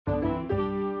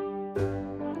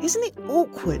Isn't it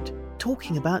awkward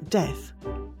talking about death?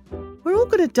 We're all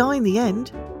going to die in the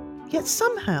end, yet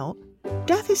somehow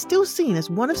death is still seen as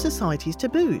one of society's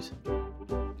taboos.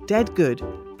 Dead Good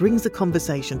brings the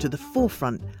conversation to the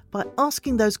forefront by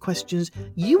asking those questions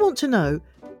you want to know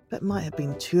but might have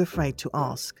been too afraid to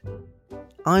ask.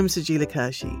 I'm Sajila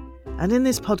Kershi, and in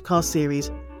this podcast series,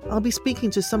 I'll be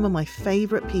speaking to some of my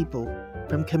favourite people,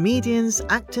 from comedians,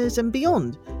 actors and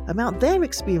beyond, about their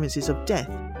experiences of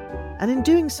death, and in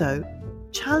doing so,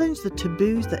 challenge the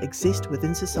taboos that exist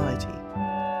within society.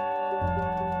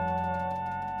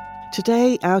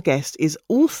 Today, our guest is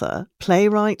author,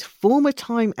 playwright, former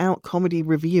Time Out comedy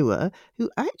reviewer,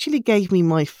 who actually gave me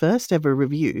my first ever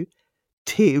review,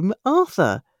 Tim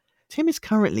Arthur. Tim is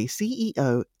currently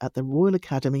CEO at the Royal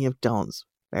Academy of Dance.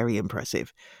 Very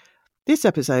impressive. This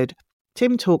episode,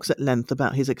 Tim talks at length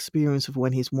about his experience of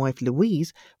when his wife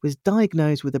Louise was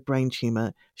diagnosed with a brain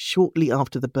tumour shortly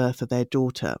after the birth of their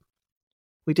daughter.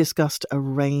 We discussed a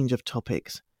range of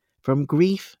topics, from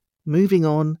grief, moving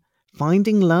on,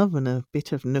 finding love and a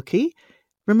bit of nookie,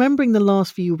 remembering the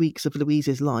last few weeks of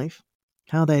Louise's life,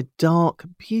 how their dark,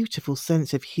 beautiful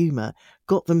sense of humour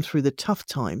got them through the tough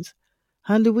times,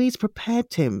 how Louise prepared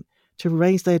Tim to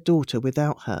raise their daughter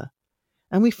without her,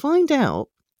 and we find out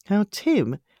how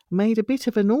Tim made a bit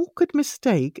of an awkward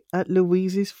mistake at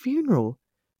Louise's funeral.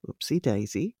 Oopsie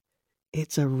daisy.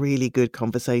 It's a really good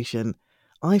conversation.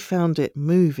 I found it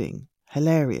moving,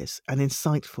 hilarious and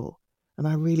insightful, and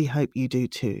I really hope you do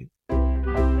too.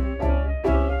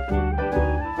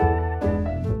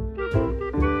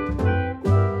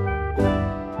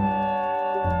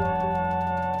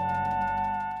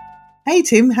 Hey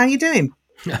Tim, how you doing?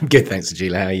 I'm good, thanks,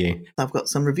 Sajila. How are you? I've got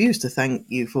some reviews to thank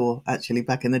you for, actually,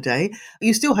 back in the day.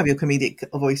 You still have your comedic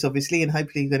voice, obviously, and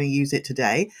hopefully you're going to use it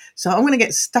today. So I'm going to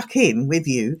get stuck in with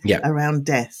you around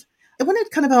death. I want to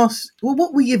kind of ask, well,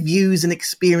 what were your views and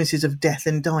experiences of death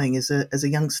and dying as a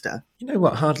youngster? You know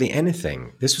what? Hardly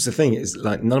anything. This was the thing. It's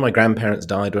like none of my grandparents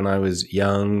died when I was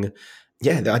young.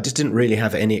 Yeah, I just didn't really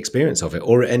have any experience of it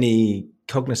or any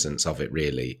cognizance of it,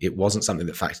 really. It wasn't something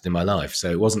that factored in my life.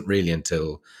 So it wasn't really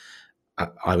until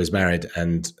I was married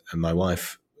and my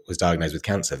wife was diagnosed with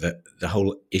cancer that the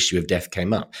whole issue of death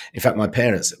came up. In fact, my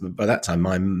parents, by that time,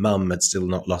 my mum had still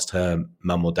not lost her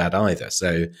mum or dad either.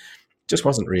 So it just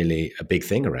wasn't really a big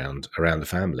thing around the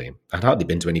family. I'd hardly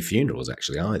been to any funerals,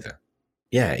 actually, either.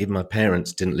 Yeah, even my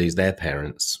parents didn't lose their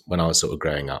parents when I was sort of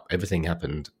growing up. Everything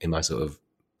happened in my sort of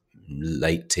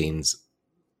late teens,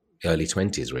 early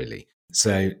 20s, really.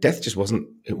 So death just wasn't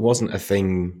a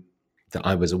thing that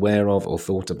I was aware of or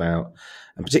thought about,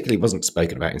 and particularly wasn't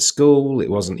spoken about in school. It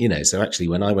wasn't, so actually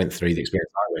when I went through the experience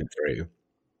I went through,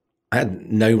 I had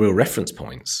no real reference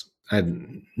points. I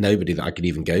had nobody that I could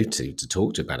even go to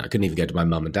talk to about it. I couldn't even go to my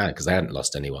mum and dad because they hadn't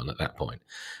lost anyone at that point.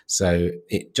 So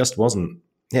it just wasn't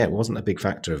a big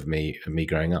factor of me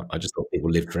growing up. I just thought people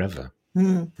lived forever.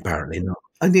 Apparently not.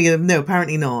 No,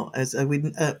 apparently not. As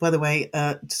by the way,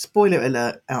 spoiler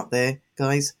alert out there,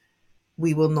 guys,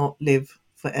 we will not live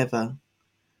forever,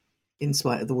 in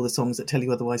spite of all the songs that tell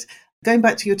you otherwise. Going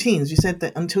back to your teens, you said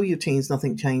that until your teens,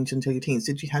 nothing changed until your teens.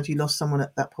 Had you lost someone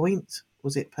at that point?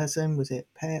 Was it person? Was it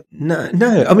pet? No.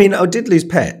 I mean, I did lose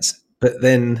pets, but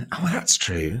then, that's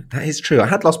true. That is true. I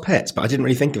had lost pets, but I didn't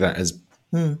really think of that as,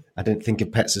 I didn't think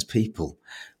of pets as people,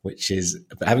 but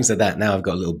having said that, now I've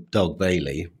got a little dog,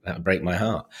 Bailey. That would break my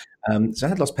heart. So I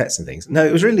had lost pets and things. No,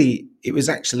 it was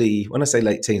actually, when I say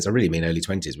late teens, I really mean early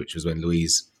 20s, which was when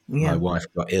Louise, my wife,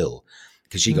 got ill,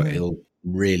 because she got ill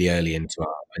really early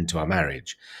into our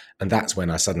marriage. And that's when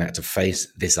I suddenly had to face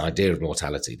this idea of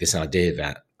mortality, this idea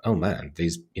that, oh man,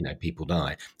 these, people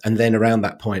die. And then around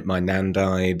that point, my nan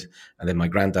died, and then my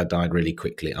granddad died really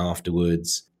quickly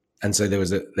afterwards. And so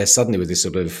there suddenly was this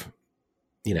sort of,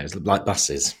 it's like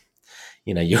buses.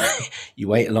 You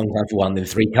wait a long time for one, then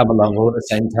three come along all at the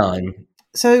same time.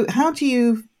 So how do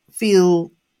you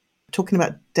feel talking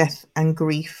about death and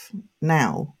grief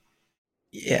now?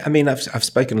 Yeah, I mean, I've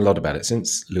spoken a lot about it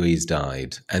since Louise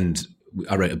died, and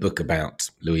I wrote a book about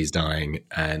Louise dying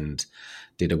and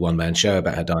did a one-man show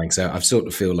about her dying. So I sort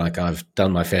of feel like I've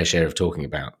done my fair share of talking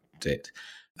about it,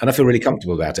 and I feel really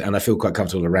comfortable about it, and I feel quite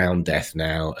comfortable around death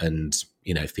now. And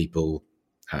if people,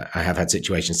 I have had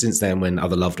situations since then when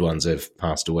other loved ones have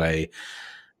passed away,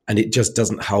 and it just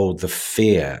doesn't hold the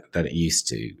fear that it used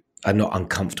to. I'm not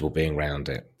uncomfortable being around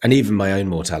it, and even my own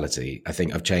mortality, I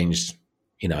think I've changed.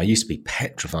 I used to be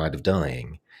petrified of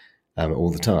dying all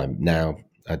the time. Now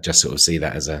I just sort of see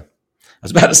that as I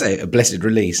was about to say a blessed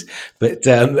release, but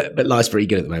life's pretty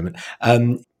good at the moment.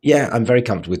 I'm very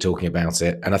comfortable with talking about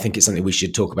it, and I think it's something we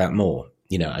should talk about more.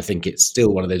 I think it's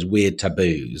still one of those weird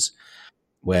taboos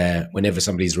where whenever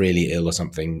somebody's really ill or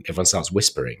something, everyone starts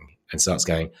whispering and starts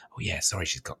going, "Oh yeah, sorry,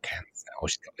 she's got cancer," or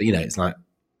she's got, it's like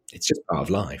it's just part of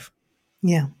life.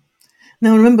 Yeah.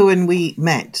 Now, I remember when we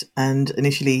met, and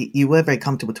initially you were very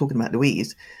comfortable talking about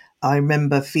Louise. I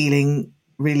remember feeling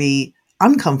really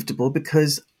uncomfortable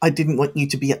because I didn't want you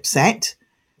to be upset.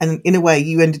 And in a way,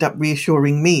 you ended up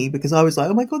reassuring me because I was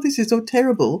like, oh my God, this is so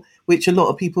terrible, which a lot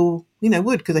of people,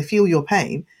 would because they feel your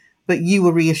pain. But you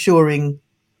were reassuring.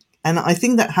 And I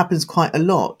think that happens quite a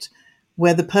lot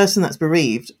where the person that's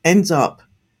bereaved ends up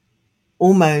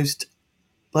almost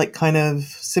like kind of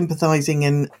sympathizing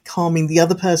and calming the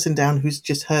other person down who's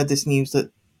just heard this news,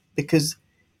 that because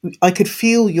I could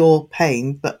feel your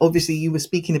pain, but obviously you were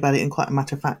speaking about it in quite a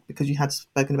matter of fact because you had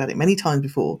spoken about it many times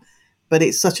before. But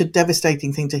it's such a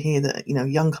devastating thing to hear that,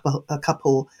 young couple, a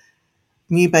couple,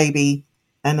 new baby,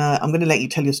 and I'm going to let you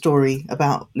tell your story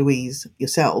about Louise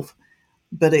yourself.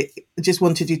 But I just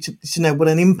wanted you to know what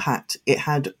an impact it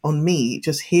had on me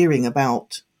just hearing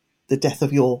about the death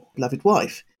of your beloved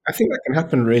wife. I think that can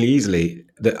happen really easily.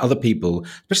 That other people,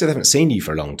 especially if they haven't seen you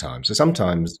for a long time. So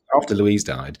sometimes after Louise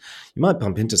died, you might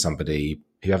bump into somebody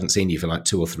who haven't seen you for like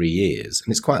 2 or 3 years,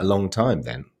 and it's quite a long time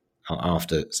then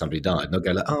after somebody died. And they'll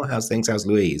go like, "Oh, how's things? How's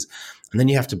Louise?" And then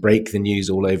you have to break the news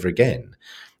all over again,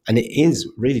 and it is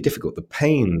really difficult. The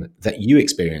pain that you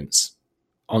experience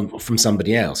from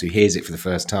somebody else who hears it for the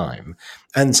first time,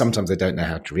 and sometimes they don't know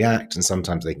how to react, and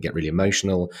sometimes they can get really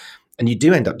emotional, and you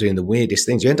do end up doing the weirdest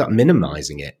things. You end up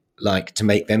minimizing it, like to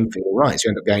make them feel right. So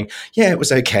you end up going, "Yeah, it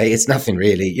was okay. It's nothing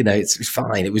really. It's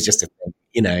fine. It was just a thing."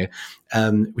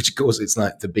 Which of course it's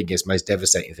like the biggest, most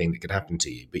devastating thing that could happen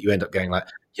to you. But you end up going like,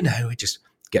 we just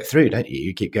get through, don't you?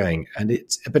 You keep going,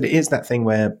 but it is that thing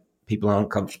where people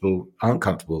aren't comfortable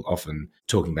often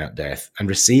talking about death and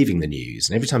receiving the news.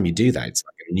 And every time you do that, it's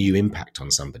like a new impact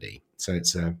on somebody. So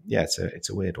it's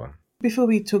a weird one. Before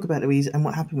we talk about Louise and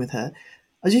what happened with her,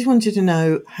 I just wanted to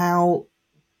know how,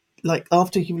 like,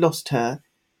 after you lost her,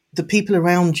 the people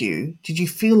around you, did you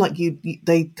feel like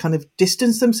they kind of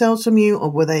distanced themselves from you, or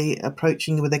were they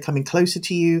approaching you? Were they coming closer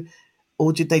to you,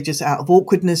 or did they just out of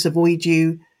awkwardness avoid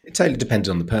you? It totally depended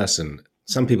on the person.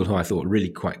 Some people who I thought were really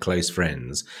quite close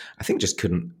friends, I think just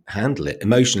couldn't handle it,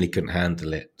 emotionally couldn't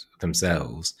handle it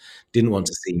themselves, didn't want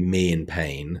to see me in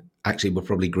pain, actually were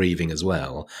probably grieving as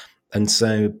well. And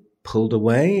so pulled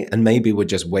away and maybe were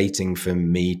just waiting for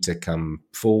me to come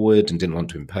forward and didn't want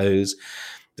to impose.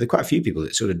 There are quite a few people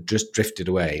that sort of just drifted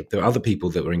away. There were other people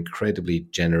that were incredibly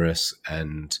generous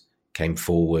and came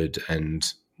forward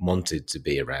and wanted to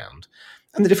be around.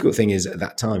 And the difficult thing is at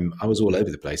that time, I was all over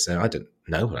the place. So I didn't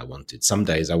know what I wanted. Some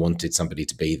days I wanted somebody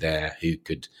to be there who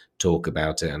could talk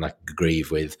about it and I could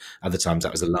grieve with. Other times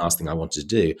that was the last thing I wanted to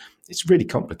do. It's really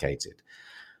complicated.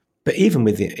 But even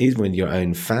with your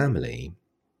own family,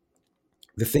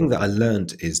 the thing that I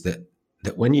learned is that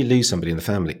when you lose somebody in the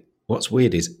family, what's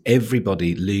weird is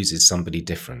everybody loses somebody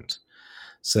different.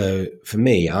 So for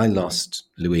me, I lost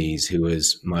Louise, who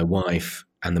was my wife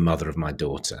and the mother of my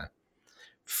daughter.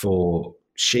 For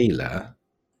Sheila,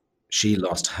 she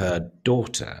lost her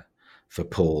daughter. For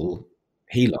Paul,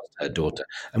 he lost her daughter.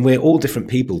 And we're all different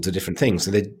people to different things.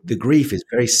 So the grief is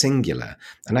very singular.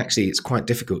 And actually, it's quite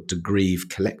difficult to grieve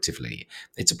collectively.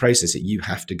 It's a process that you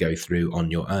have to go through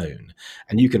on your own.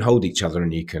 And you can hold each other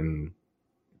and you can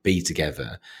be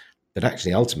together. But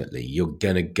actually, ultimately, you're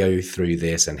going to go through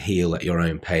this and heal at your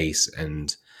own pace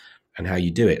and how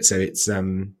you do it. So it's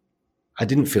I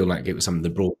didn't feel like it was something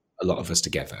that brought a lot of us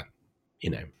together,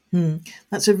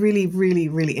 That's a really, really,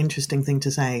 really interesting thing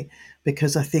to say,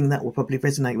 because I think that will probably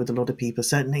resonate with a lot of people.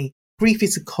 Certainly, grief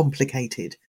is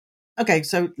complicated. Okay,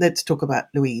 so let's talk about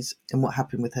Louise and what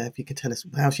happened with her. If you could tell us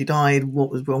how she died, what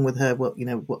was wrong with her, what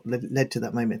led to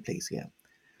that moment, please. Yeah.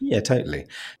 Yeah, totally.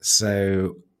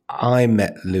 So I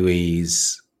met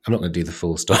Louise. I'm not going to do the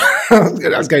full story.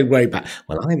 I was going way back.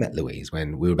 Well, I met Louise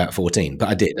when we were about 14, but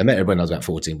I did. I met her when I was about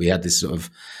 14. We had this sort of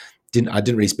I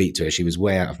didn't really speak to her. She was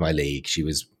way out of my league. She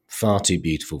was far too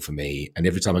beautiful for me. And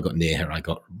every time I got near her, I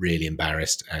got really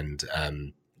embarrassed and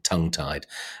tongue-tied,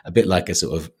 a bit like a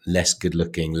sort of less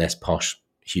good-looking, less posh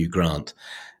Hugh Grant.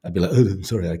 I'd be like, "Oh, I'm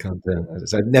sorry, I can't."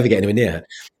 So I'd never get anywhere near her.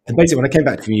 And basically, when I came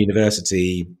back from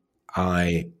university,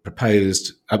 I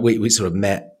proposed. We sort of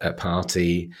met at a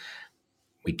party.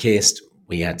 We kissed.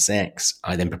 We had sex.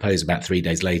 I then proposed about 3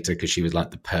 days later because she was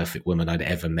like the perfect woman I'd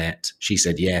ever met. She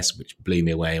said yes, which blew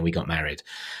me away, and we got married.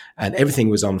 And everything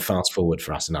was on fast forward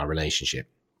for us in our relationship.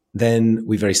 Then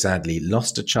we very sadly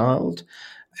lost a child,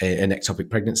 an ectopic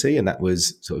pregnancy, and that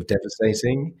was sort of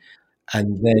devastating.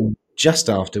 And then just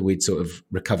after we'd sort of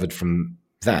recovered from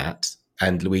that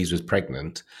and Louise was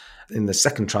pregnant, In the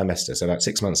second trimester, so about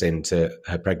 6 months into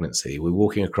her pregnancy, we were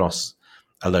walking across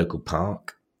a local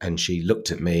park, and she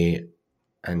looked at me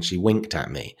and she winked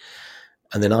at me.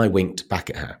 And then I winked back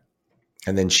at her.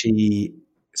 And then she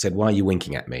said, "Why are you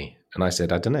winking at me?" And I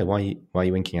said, "I don't know. Why are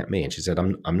you winking at me?" And she said,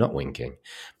 I'm not winking.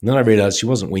 And then I realized she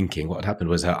wasn't winking. What had happened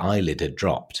was her eyelid had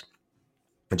dropped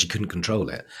and she couldn't control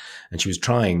it. And she was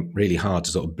trying really hard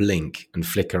to sort of blink and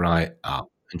flick her eye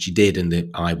up. And she did. And the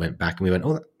eye went back. And we went,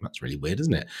 "Oh, that's really weird,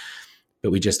 isn't it?"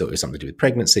 But we just thought it was something to do with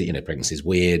pregnancy. You know, pregnancy is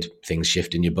weird. Things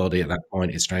shift in your body at that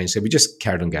point. It's strange. So we just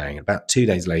carried on going. About 2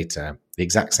 days later, the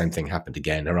exact same thing happened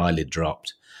again. Her eyelid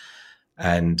dropped.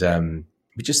 And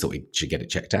we just thought we should get it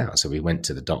checked out. So we went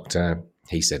to the doctor.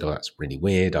 He said, "Oh, that's really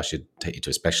weird. I should take you to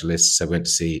a specialist." So we went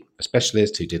to see a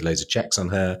specialist who did loads of checks on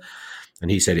her. And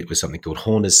he said it was something called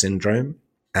Horner's syndrome.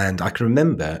 And I can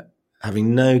remember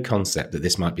having no concept that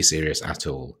this might be serious at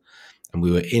all. And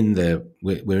we were in the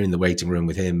waiting room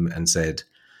with him and said,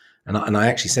 and I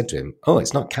actually said to him, "Oh,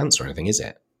 it's not cancer or anything, is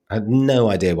it?" I had no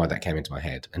idea why that came into my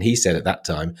head. And he said at that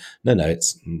time, no,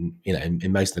 it's, you know,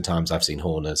 in most of the times I've seen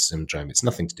Horner's syndrome, it's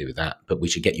nothing to do with that, but we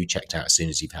should get you checked out as soon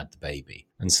as you've had the baby.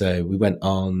 And so we went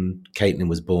on, Caitlin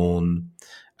was born.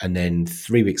 And then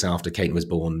 3 weeks after Caitlin was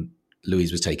born,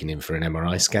 Louise was taken in for an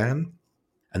MRI scan.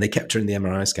 And they kept her in the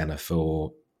MRI scanner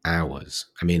for hours.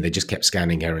 I mean, they just kept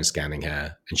scanning her.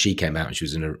 And she came out and she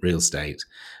was in a real state.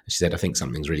 And she said, "I think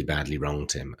something's really badly wrong,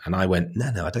 Tim." And I went,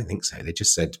 no, I don't think so. They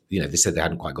just said, they said they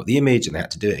hadn't quite got the image and they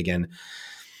had to do it again.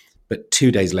 But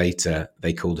 2 days later,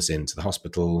 they called us into the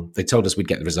hospital. They told us we'd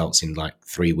get the results in like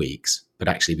 3 weeks, but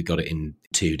actually we got it in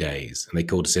 2 days. And they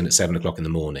called us in at 7:00 in the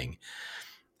morning.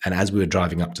 And as we were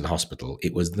driving up to the hospital,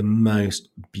 it was the most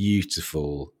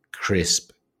beautiful,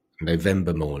 crisp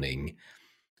November morning.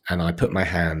 And I put my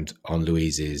hand on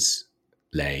Louise's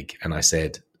leg and I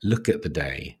said, "Look at the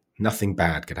day. Nothing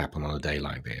bad could happen on a day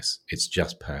like this. It's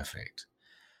just perfect."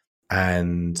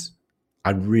 And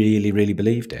I really, really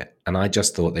believed it. And I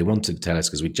just thought they wanted to tell us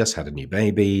because we just had a new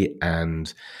baby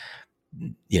and,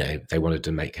 they wanted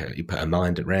to put her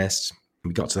mind at rest.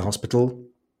 We got to the hospital.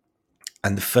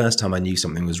 And the first time I knew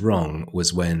something was wrong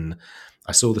was when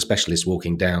I saw the specialist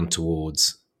walking down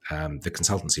towards the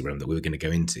consultancy room that we were going to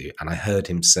go into. And I heard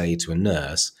him say to a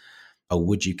nurse, "Oh,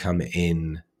 would you come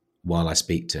in while I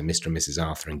speak to Mr. and Mrs.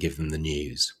 Arthur and give them the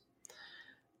news?"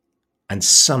 And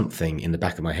something in the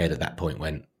back of my head at that point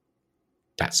went,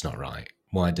 that's not right.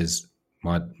 Why do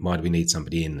we need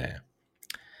somebody in there?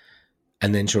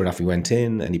 And then sure enough, we went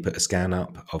in and he put a scan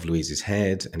up of Louise's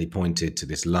head and he pointed to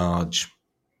this large,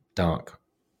 dark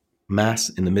mass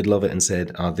in the middle of it and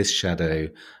said, "This shadow,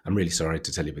 I'm really sorry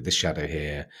to tell you, but this shadow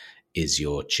here is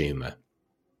your tumor."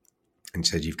 And he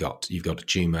said, you've got a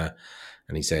tumor.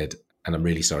 And he said, "And I'm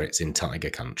really sorry, it's in tiger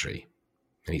country."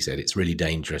 And he said, "It's really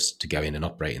dangerous to go in and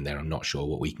operate in there. I'm not sure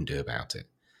what we can do about it."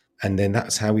 And then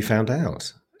that's how we found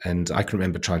out. And I can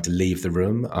remember trying to leave the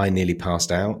room. I nearly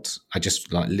passed out. I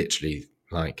just literally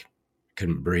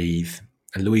couldn't breathe.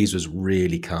 And Louise was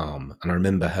really calm. And I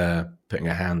remember her putting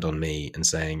her hand on me and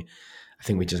saying, "I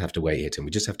think we just have to wait here, Tim.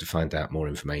 We just have to find out more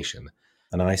information."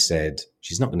 And I said,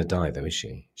 "She's not going to die though, is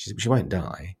she?" She said, "She won't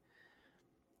die."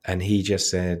 And he just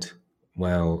said,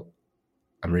 "Well,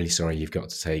 I'm really sorry. You've got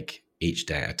to take each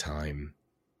day at a time."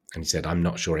 And he said, "I'm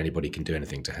not sure anybody can do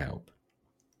anything to help."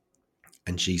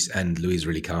 And Louise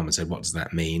really calm and said, "What does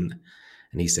that mean?"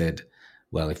 And he said,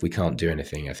 "Well, if we can't do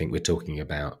anything, I think we're talking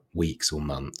about weeks or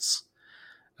months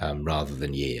rather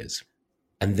than years."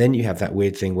 And then you have that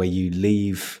weird thing where you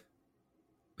leave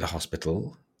the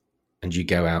hospital and you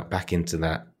go out back into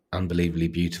that unbelievably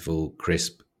beautiful,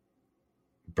 crisp,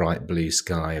 bright blue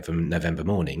sky of a November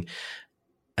morning,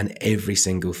 and every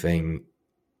single thing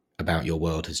about your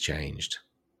world has changed.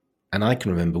 And I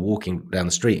can remember walking down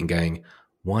the street and going,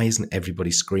 why isn't everybody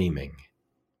screaming?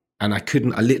 And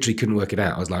I literally couldn't work it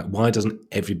out. I was like, why doesn't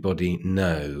everybody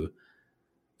know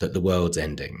that the world's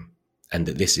ending and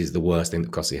that this is the worst thing that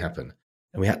could possibly happen?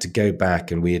 And we had to go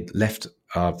back, and we had left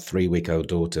our 3-week-old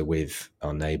daughter with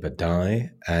our neighbour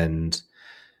Di, and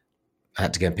I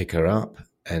had to go and pick her up.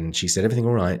 And she said, "Everything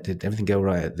all right? Did everything go all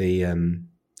right at the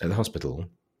hospital?"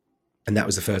 And that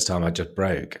was the first time I just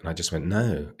broke. And I just went,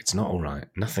 "No, it's not all right.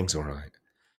 Nothing's all right."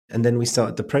 And then we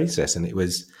started the process, and it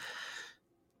was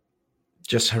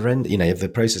just horrendous, the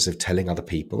process of telling other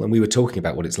people. And we were talking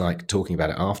about what it's like talking about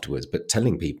it afterwards, but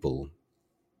telling people,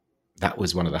 that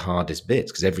was one of the hardest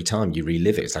bits, because every time you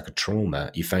relive it, it's like a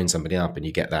trauma. You phone somebody up and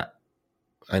you get that.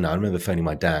 I remember phoning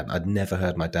my dad. I'd never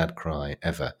heard my dad cry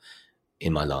ever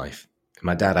in my life.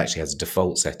 My dad actually has a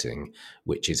default setting,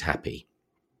 which is happy.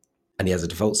 And he has a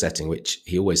default setting, which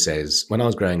he always says, when I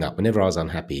was growing up, whenever I was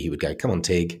unhappy, he would go, "Come on,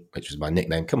 Tig," which was my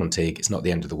nickname. "Come on, Tig, it's not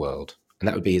the end of the world." And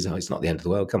that would be his, "Oh, it's not the end of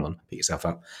the world. Come on, pick yourself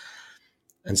up."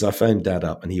 And so I phoned Dad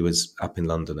up, and he was up in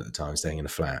London at the time, staying in a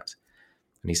flat.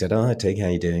 And he said, "Oh, hi, Tig, how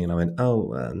you doing?" And I went,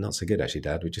 "Oh, not so good, actually,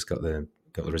 Dad. We just got the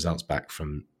results back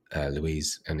from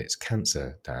Louise, and it's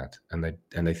cancer, Dad. And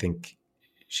they think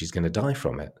she's going to die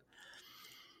from it."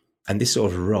 And this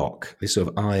sort of rock, this sort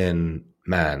of iron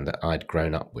man that I'd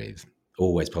grown up with,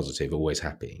 always positive, always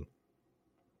happy,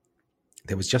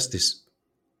 there was just this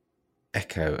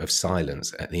echo of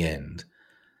silence at the end.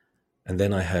 And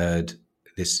then I heard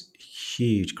this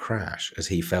huge crash as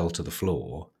he fell to the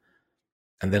floor.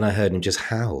 And then I heard him just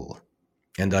howl.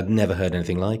 And I'd never heard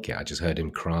anything like it. I just heard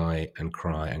him cry and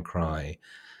cry and cry.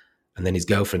 And then his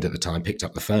girlfriend at the time picked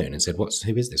up the phone and said,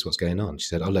 who is this? What's going on? She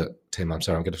said, "Oh, look, Tim, I'm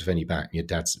sorry, I'm going to phone you back. Your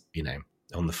dad's,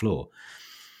 on the floor."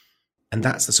 And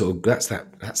that's the sort of, that's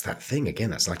that thing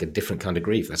again. That's like a different kind of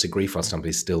grief. That's a grief while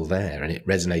somebody's still there. And it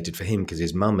resonated for him because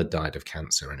his mum had died of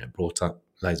cancer, and it brought up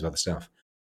loads of other stuff.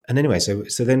 And anyway, so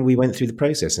then we went through the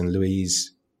process, and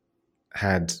Louise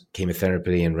had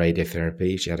chemotherapy and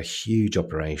radiotherapy. She had a huge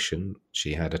operation.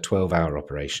 She had a 12-hour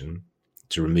operation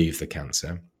to remove the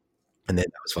cancer. And then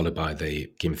that was followed by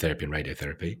the chemotherapy and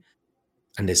radiotherapy.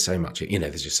 And there's so much,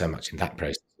 there's just so much in that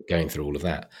process, going through all of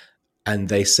that. And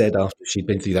they said after she'd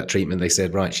been through that treatment, they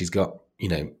said, right, she's got,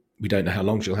 we don't know how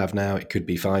long she'll have now. It could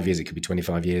be 5 years, it could be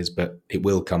 25 years, but it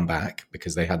will come back,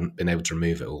 because they hadn't been able to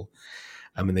remove it all.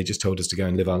 I mean, they just told us to go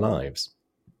and live our lives.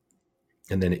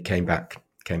 And then it came back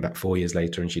 4 years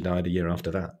later, and she died a year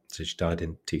after that. So she died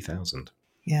in 2000.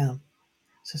 Yeah.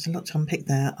 So there's a lot to unpick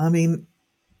there. I mean,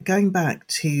 going back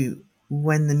to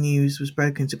when the news was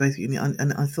broken to both of you,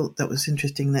 and I thought that was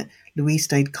interesting that Louise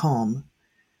stayed calm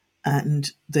and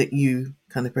that you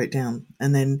kind of broke down.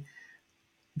 And then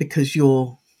because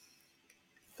you're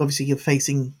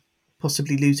facing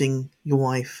possibly losing your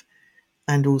wife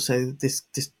and also this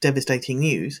devastating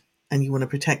news, and you want to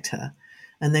protect her.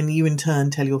 And then you in turn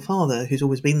tell your father, who's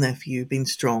always been there for you, been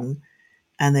strong,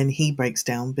 and then he breaks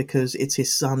down because it's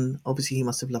his son. Obviously, he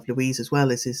must have loved Louise as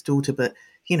well as his daughter, but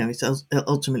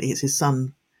ultimately it's his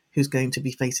son who's going to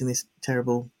be facing this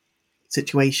terrible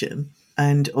situation,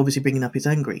 and obviously bringing up his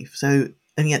own grief. So,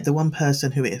 and yet the one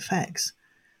person who it affects,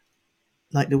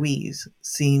 like Louise,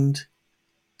 seemed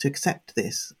to accept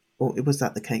this. Or was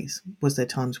that the case? Was there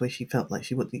times where she felt like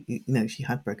she would, she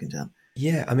had broken down?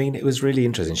 Yeah, I mean, it was really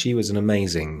interesting. She was an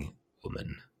amazing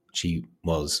woman. She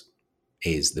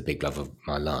is the big love of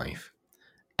my life.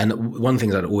 And one thing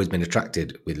that I'd always been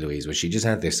attracted with Louise was she just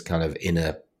had this kind of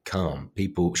inner calm.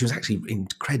 She was actually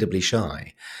incredibly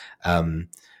shy. And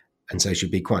so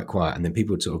she'd be quite quiet, and then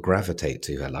people would sort of gravitate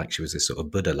to her like she was this sort of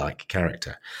Buddha-like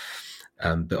character.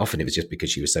 But often it was just because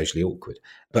she was socially awkward.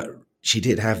 But she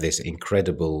did have this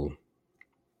incredible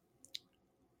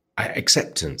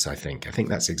acceptance, I think. I think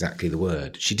that's exactly the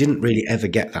word. She didn't really ever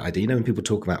get that idea. When people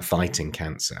talk about fighting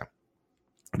cancer,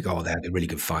 we go, "Oh, they had a really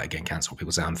good fight against cancer." Or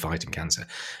people say, "I'm fighting cancer."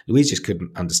 Louise just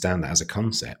couldn't understand that as a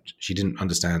concept. She didn't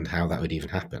understand how that would even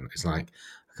happen. It's like,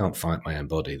 I can't fight my own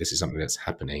body. This is something that's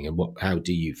happening. And how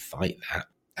do you fight that?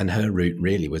 And her route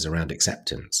really was around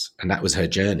acceptance. And that was her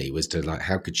journey, was to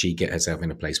how could she get herself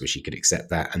in a place where she could accept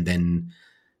that and then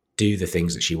do the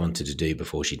things that she wanted to do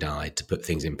before she died, to put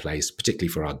things in place, particularly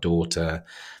for our daughter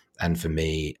and for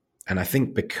me. And I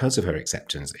think because of her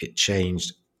acceptance, it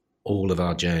changed all of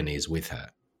our journeys with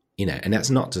her. And that's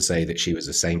not to say that she was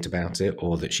a saint about it,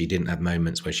 or that she didn't have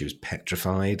moments where she was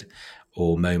petrified,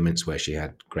 or moments where she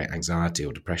had great anxiety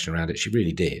or depression around it. She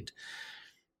really did.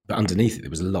 But underneath it, there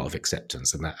was a lot of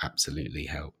acceptance, and that absolutely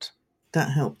helped.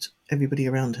 That helped everybody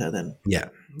around her then? Yeah.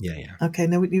 Okay,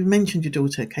 now you mentioned your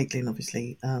daughter, Caitlin,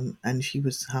 obviously, and she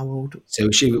was how old? So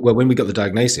when we got the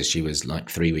diagnosis, she was like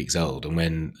 3 weeks old, and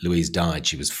when Louise died,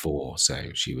 she was 4,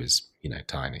 so she was,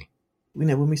 tiny.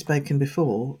 When we've spoken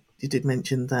before, you did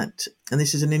mention that, and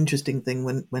this is an interesting thing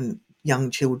when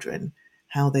young children,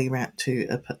 how they react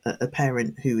to a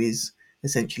parent who is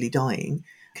essentially dying.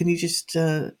 Can you just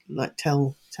tell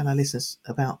our listeners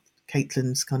about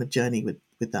Caitlin's kind of journey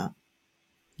with that?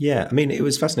 Yeah, I mean, it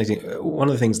was fascinating. One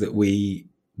of the things that we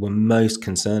were most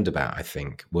concerned about, I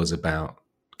think, was about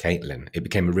Caitlin. It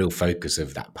became a real focus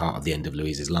of that part of the end of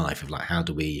Louise's life, of how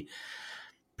do we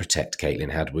protect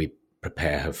Caitlin? How do we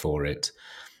prepare her for it?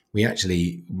 We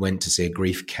actually went to see a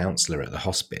grief counsellor at the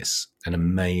hospice, an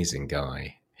amazing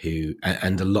guy who,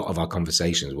 and a lot of our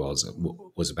conversations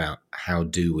was about how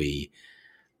do we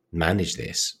manage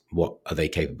this? What are they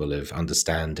capable of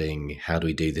understanding? How do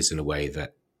we do this in a way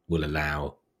that will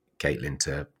allow Caitlin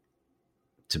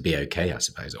to to be okay, I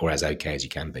suppose, or as okay as you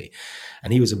can be.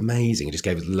 And he was amazing. He just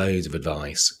gave us loads of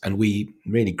advice. And we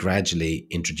really gradually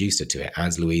introduced her to it.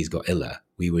 As Louise got iller,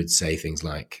 we would say things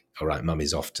like, all right,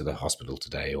 mummy's off to the hospital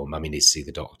today, or mummy needs to see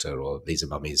the doctor, or these are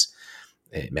mummy's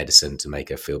medicine to make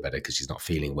her feel better because she's not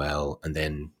feeling well. And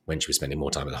then when she was spending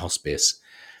more time at the hospice,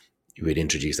 we would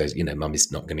introduce those,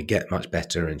 mummy's not going to get much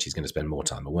better and she's going to spend more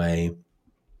time away.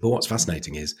 But what's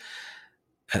fascinating is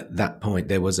at that point,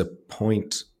 there was a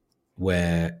point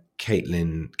where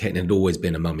Caitlin had always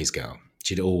been a mummy's girl.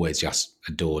 She'd always just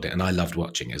adored it. And I loved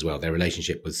watching it as well. Their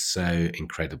relationship was so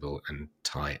incredible and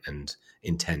tight and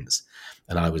intense.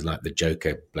 And I was like the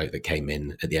joker bloke that came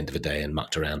in at the end of the day and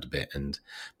mucked around a bit.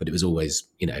 But it was always,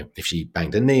 if she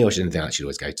banged her knee or she did anything like that, she'd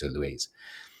always go to Louise.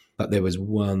 But there was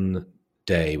one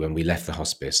day when we left the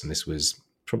hospice, and this was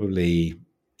probably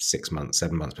 7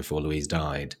 months before Louise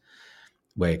died,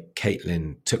 where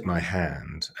Caitlin took my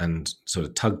hand and sort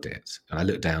of tugged it. And I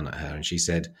looked down at her and she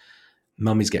said,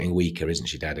 Mummy's getting weaker, isn't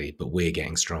she, Daddy? But we're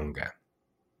getting stronger.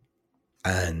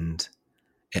 And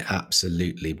it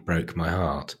absolutely broke my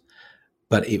heart.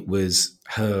 But it was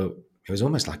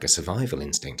almost like a survival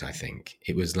instinct, I think.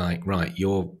 It was like, right,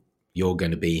 you're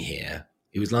going to be here.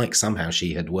 It was like somehow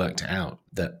she had worked out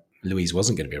that Louise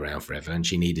wasn't going to be around forever and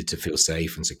she needed to feel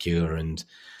safe and secure. And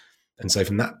so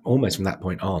from that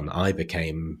point on, I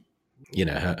became,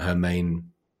 her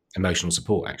main emotional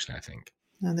support, actually, I think.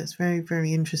 No, that's very,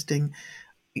 very interesting.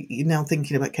 You're now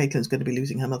thinking about Caitlin's going to be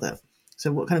losing her mother.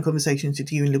 So what kind of conversations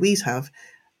did you and Louise have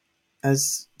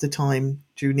as the time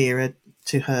drew nearer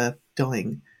to her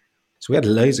dying? So we had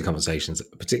loads of conversations,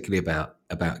 particularly about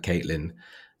Caitlin.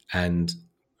 And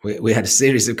we had a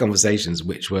series of conversations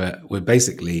which were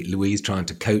basically Louise trying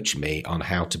to coach me on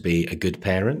how to be a good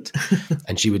parent.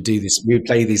 And she would do this, we would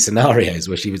play these scenarios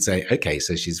where she would say, okay,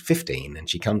 so she's 15 and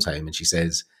she comes home and she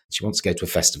says she wants to go to a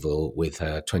festival with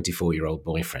her 24-year-old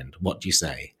boyfriend. What do you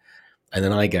say? And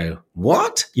then I go,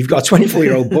 what? You've got a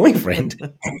 24-year-old boyfriend?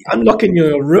 I'm locking you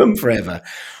in your room forever.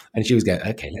 And she was going,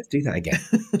 okay, let's do that again.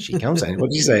 She comes in,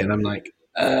 what do you say? And I'm like,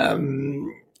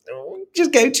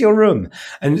 just go to your room.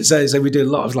 And so we do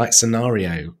a lot of like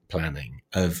scenario planning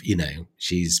of,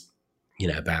 she's,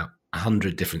 about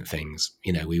 100 different things,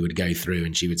 we would go through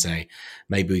and she would say,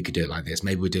 maybe we could do it like this.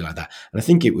 Maybe we'd do it like that. And I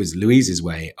think it was Louise's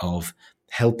way of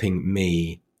helping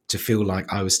me to feel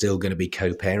like I was still going to be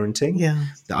co-parenting,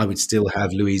 that I would still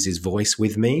have Louise's voice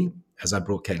with me as I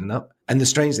brought Caitlin up. And the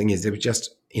strange thing is, they were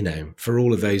just, for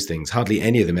all of those things, hardly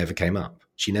any of them ever came up.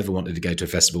 She never wanted to go to a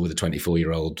festival with a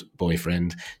 24-year-old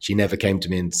boyfriend. She never came to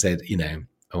me and said,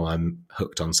 oh, I'm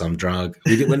hooked on some drug.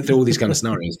 We went through all these kind of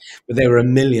scenarios, but there were a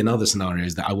million other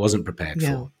scenarios that I wasn't prepared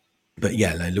for. But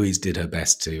Louise did her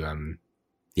best to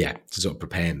sort of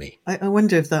prepare me. I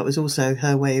wonder if that was also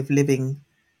her way of living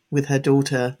with her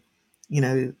daughter,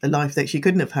 a life that she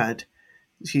couldn't have had.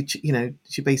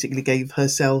 She basically gave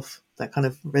herself that kind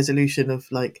of resolution of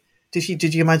like,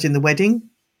 did you imagine the wedding?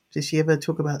 Did she ever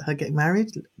talk about her getting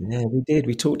married? Yeah, we did.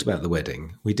 We talked about the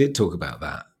wedding. We did talk about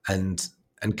that and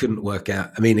couldn't work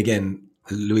out. I mean, again,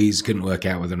 Louise couldn't work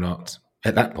out whether or not,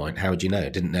 at that point, how would you know?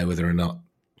 Didn't know whether or not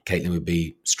Caitlin would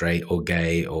be straight or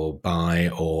gay or bi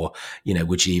or,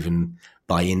 would she even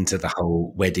buy into the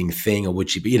whole wedding thing or would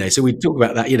she be, so we talk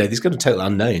about that, these kind of total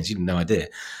unknowns. You had no idea.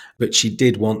 But she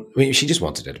did she just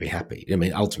wanted her to be happy. I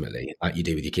mean, ultimately, like you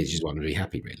do with your kids, you just want them to be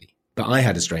happy, really. But I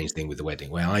had a strange thing with the wedding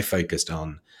where I focused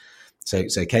on, so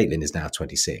Caitlin is now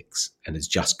 26 and has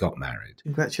just got married.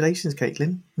 Congratulations,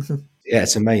 Caitlin. Yeah,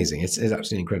 it's amazing. It's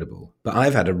absolutely incredible. But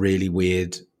I've had a really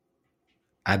weird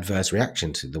adverse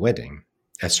reaction to the wedding,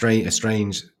 a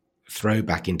strange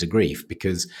throwback into grief,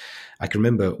 because I can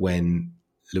remember when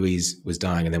Louise was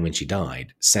dying and then when she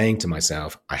died, saying to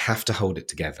myself, I have to hold it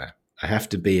together. I have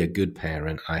to be a good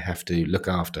parent. I have to look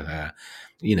after her.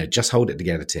 Just hold it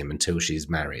together, Tim, until she's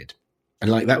married. And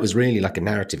like that was really like a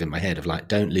narrative in my head of like,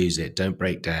 don't lose it, don't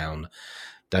break down,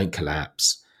 don't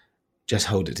collapse, just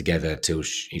hold it together till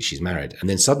she's married. And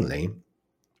then suddenly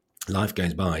life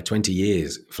goes by, 20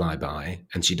 years fly by,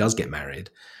 and she does get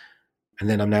married. And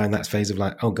then I'm now in that phase of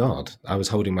like, oh God, I was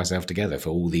holding myself together for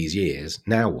all these years.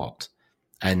 Now what?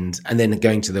 And then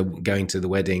going to the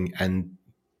wedding, and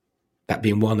that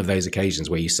being one of those occasions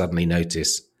where you suddenly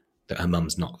notice that her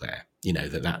mum's not there.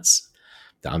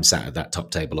 That I'm sat at that top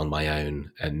table on my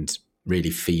own and really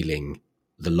feeling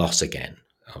the loss again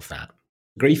of that.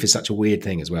 Grief is such a weird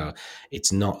thing as well.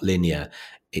 It's not linear.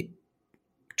 It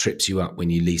trips you up when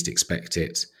you least expect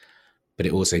it, but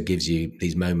it also gives you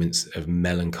these moments of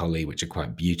melancholy, which are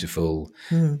quite beautiful.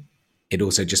 It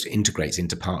also just integrates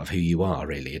into part of who you are,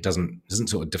 really. It doesn't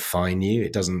sort of define you.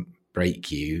 It doesn't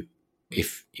break you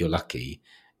if you're lucky.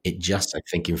 it just, I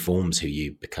think, informs who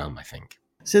you become, I think.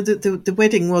 So the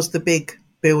wedding was the big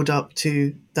build up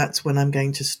to that's when I'm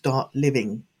going to start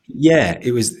living. Yeah,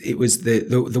 it was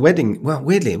the wedding. Well,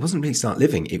 weirdly, it wasn't really start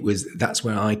living. That's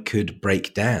where I could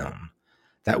break down.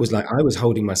 That was like I was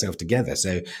holding myself together.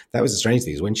 So that was the strange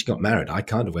thing is when she got married, I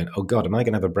kind of went, "Oh God, am I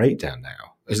going to have a breakdown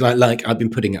now?" It's like I've been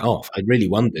putting it off. I really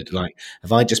wondered, like,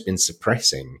 have I just been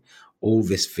suppressing all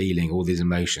this feeling, all these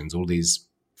emotions, all these,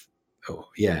 oh,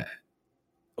 yeah,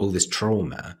 all this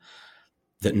trauma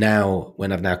that now,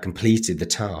 when I've now completed the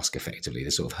task effectively,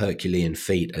 the sort of Herculean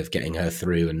feat of getting her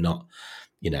through and not,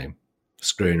 you know,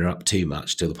 screwing her up too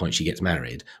much till the point she gets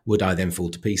married, would I then fall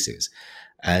to pieces?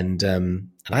 And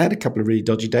I had a couple of really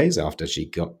dodgy days after she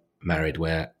got married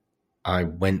where I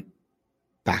went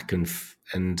back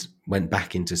and went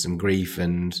back into some grief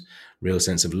and real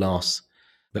sense of loss.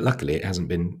 But luckily, it hasn't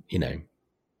been,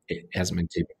 it hasn't been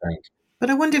too profound. But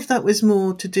I wonder if that was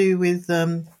more to do with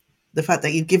the fact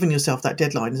that you've given yourself that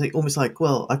deadline. It's like, almost like,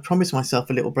 well, I promised myself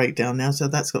a little breakdown now, so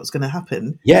that's what's going to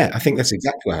happen. Yeah, I think that's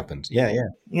exactly what happened. Yeah, yeah.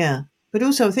 Yeah. But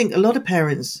also, I think a lot of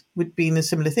parents would be in a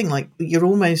similar thing. Like,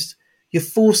 you're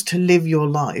forced to live your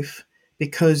life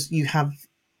because you have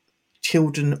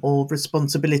children or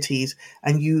responsibilities,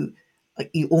 and you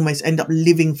almost end up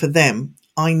living for them.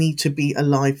 I need to be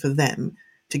alive for them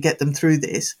to get them through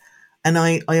this. And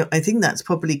I think that's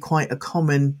probably quite a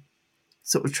common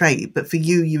sort of trait. But for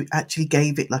you, you actually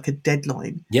gave it like a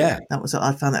deadline. Yeah.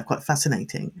 I found that quite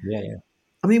fascinating. Yeah, yeah.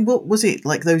 I mean, what was it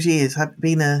like those years,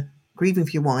 being grieving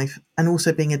for your wife and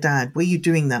also being a dad? Were you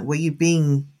doing that? Were you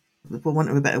being, for want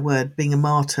of a better word, being a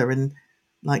martyr and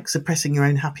like suppressing your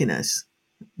own happiness?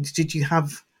 Did you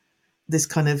have this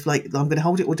kind of like, I'm going to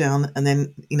hold it all down, and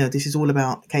then this is all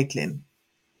about Caitlin?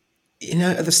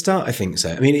 At the start, I think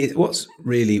so. I mean, what's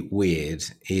really weird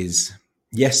is,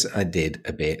 yes, I did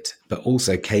a bit, but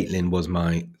also Caitlin was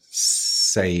my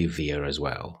savior as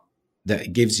well.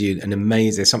 That gives you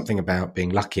there's something about being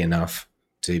lucky enough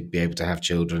to be able to have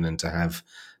children and to have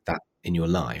that in your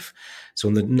life. So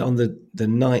on the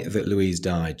night that Louise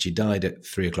died, she died at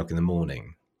 3:00 in the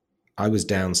morning. I was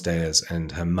downstairs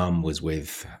and her mum was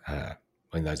with her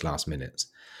in those last minutes.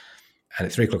 And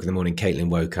at 3:00 in the morning, Caitlin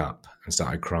woke up and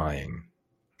started crying.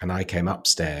 And I came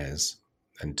upstairs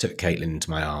and took Caitlin into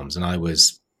my arms, and I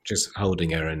was just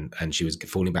holding her, and she was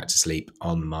falling back to sleep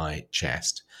on my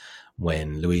chest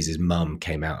when Louise's mum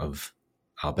came out of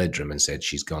our bedroom and said,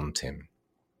 "She's gone, Tim."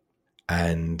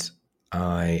 And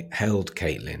I held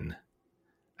Caitlin,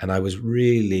 and I was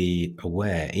really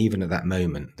aware, even at that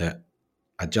moment, that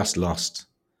I just lost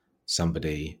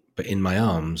somebody, but in my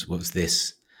arms was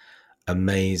this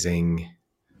amazing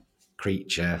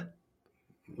creature,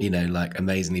 like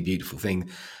amazingly beautiful thing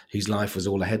whose life was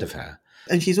all ahead of her.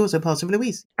 And she's also part of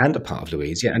Louise. And a part of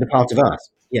Louise, yeah, and a part of us.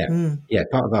 Yeah. Yeah,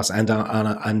 part of us and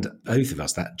both of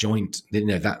us, that joint,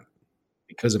 that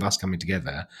because of us coming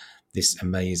together, this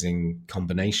amazing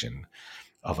combination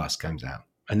of us comes out.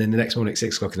 And then the next morning at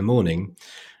 6:00 in the morning,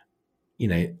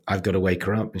 I've got to wake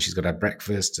her up and she's got to have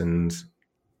breakfast and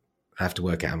I have to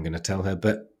work out how I'm going to tell her.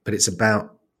 But it's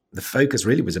about, the focus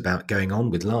really was about going on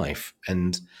with life.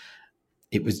 And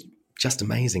it was just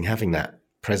amazing having that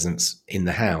presence in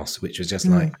the house, which was just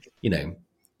like,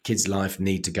 kids' life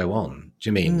need to go on. Do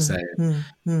you mean?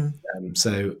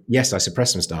 So yes, I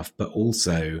suppressed some stuff, but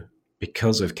also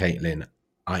because of Caitlin,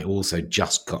 I also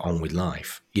just got on with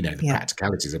life. The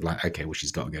practicalities of like, okay, well,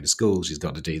 she's got to go to school. She's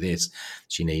got to do this.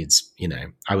 She needs,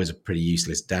 I was a pretty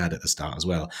useless dad at the start as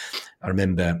well. I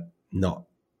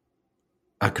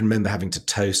can remember having to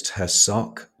toast her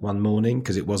sock one morning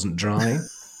because it wasn't dry.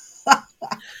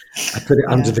 I put it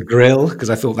under the grill because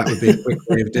I thought that would be a quick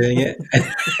way of doing it.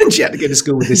 And she had to go to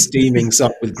school with this steaming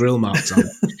sock with grill marks on.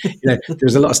 There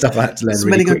was a lot of stuff I had to learn.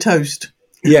 Smelling really of toast.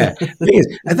 Yeah. The thing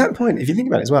is, at that point, if you think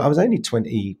about it as well, I was only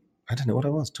 20, I don't know what I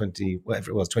was, 20,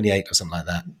 whatever it was, 28 or something like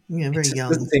that. Yeah, very young.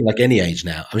 It doesn't seem like any age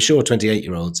now. I'm sure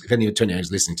 28-year-olds, if any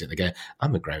 28-year-olds listening to it, they go,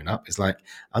 I'm a grown up. It's like,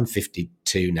 I'm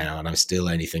 52 now and I still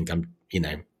only think I'm,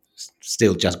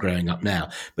 still just growing up now.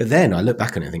 But then I look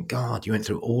back on it and think, God, you went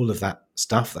through all of that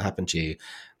stuff that happened to you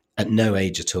at no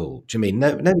age at all. Do you mean I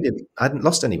hadn't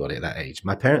lost anybody at that age.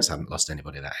 My parents hadn't lost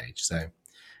anybody at that age. So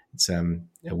it's a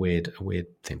weird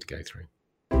thing to go through.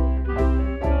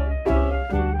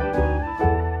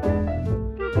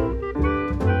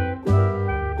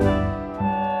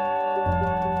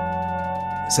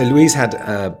 So Louise had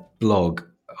a blog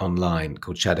online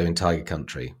called Shadow in Tiger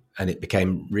Country, and it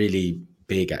became really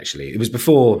big, actually. It was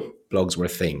before blogs were a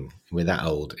thing. We're that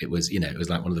old. It was, it was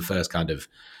like one of the first kind of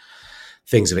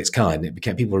things of its kind. It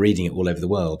became, people were reading it all over the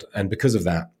world. And because of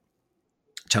that,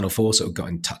 Channel 4 sort of got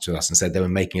in touch with us and said they were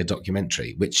making a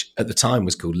documentary, which at the time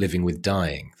was called Living with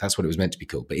Dying. That's what it was meant to be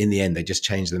called. But in the end, they just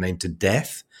changed the name to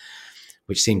Death,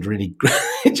 which seemed really,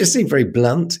 it just seemed very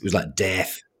blunt. It was like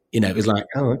death. It was like,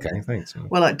 oh, okay, thanks.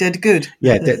 Well, like Dead Good.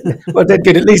 Yeah, dead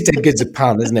good. At least dead good's a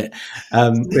pun, isn't it?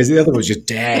 Whereas the other was just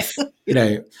death.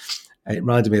 It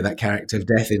reminded me of that character of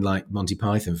Death in like Monty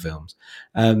Python films.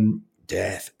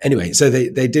 Death. Anyway, so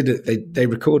they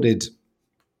recorded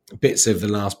bits of the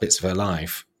last bits of her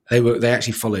life. They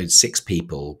actually followed 6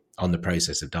 people on the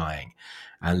process of dying,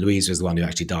 and Louise was the one who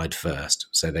actually died first.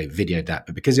 So they videoed that.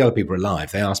 But because the other people were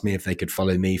alive, they asked me if they could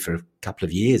follow me for a couple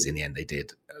of years. In the end, they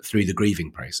did, through the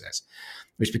grieving process,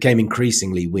 which became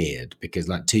increasingly weird because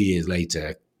like 2 years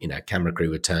later, camera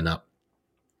crew would turn up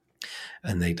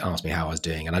and they'd ask me how I was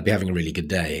doing, and I'd be having a really good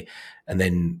day, and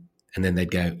then they'd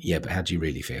go, yeah, but how do you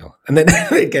really feel? And then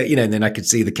they'd go, and then I could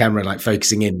see the camera like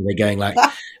focusing in, and they're going like,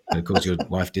 of course your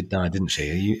wife did die, didn't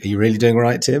she? Are you really doing all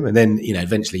right, Tim? And then,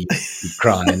 eventually you'd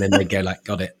cry, and then they'd go like,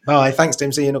 got it. Bye, thanks,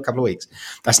 Tim. See you in a couple of weeks.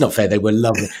 That's not fair. They were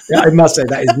lovely. I must say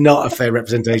that is not a fair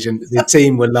representation. The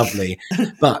team were lovely.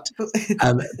 But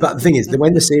the thing is that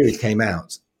when the series came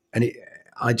out, and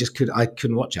I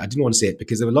couldn't watch it. I didn't want to see it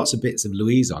because there were lots of bits of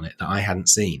Louise on it that I hadn't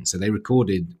seen. So they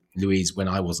recorded Louise when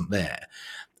I wasn't there,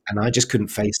 and I just couldn't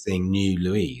face seeing new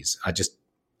Louise. I just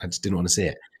didn't want to see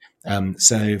it.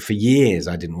 So for years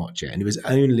I didn't watch it, and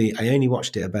I only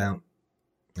watched it about,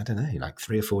 I don't know, like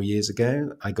 3 or 4 years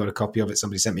ago. I got a copy of it.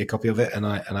 Somebody sent me a copy of it, and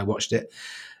I watched it,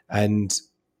 and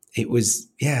it was,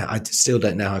 I still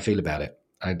don't know how I feel about it.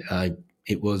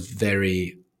 It was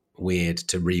very weird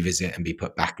to revisit and be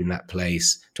put back in that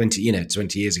place 20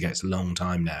 years ago. It's a long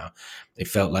time now. It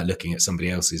felt like looking at somebody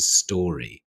else's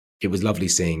story. It was lovely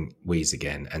seeing Louise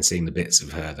again and seeing the bits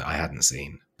of her that I hadn't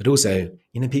seen. But also,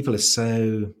 people are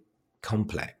so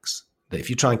complex that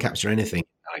if you try and capture anything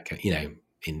like,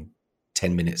 in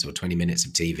 10 minutes or 20 minutes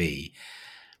of TV,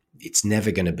 it's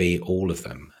never going to be all of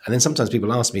them. And then sometimes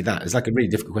people ask me that. It's like a really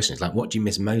difficult question. It's like, what do you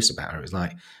miss most about her? It's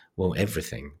like, well,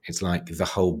 everything. It's like the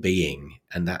whole being,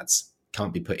 and that's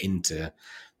can't be put into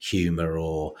humor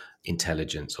or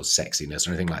intelligence or sexiness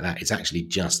or anything like that. It's actually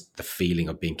just the feeling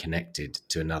of being connected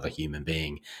to another human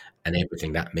being and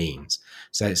everything that means.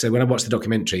 So when I watched the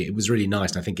documentary, it was really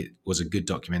nice, and I think it was a good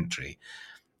documentary.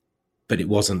 But it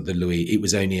wasn't the Louise. It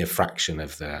was only a fraction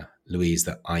of the Louise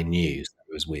that I knew. So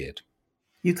it was weird.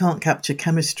 You can't capture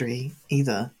chemistry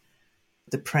either.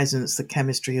 The presence, the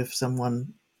chemistry of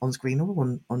someone on screen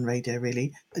or on radio,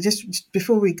 really. Just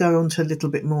before we go on to a little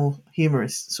bit more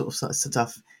humorous sort of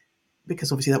stuff,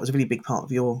 because obviously that was a really big part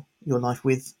of your life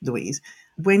with Louise.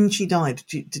 When she died,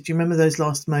 did you remember those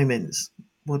last moments?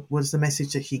 What was the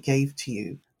message that she gave to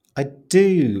you? I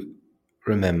do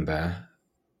remember.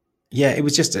 Yeah, it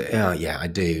was just, I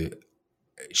do.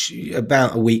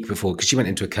 About a week before, because she went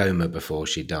into a coma before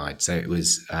she died. So it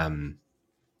was,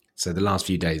 so the last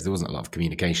few days, there wasn't a lot of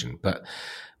communication. But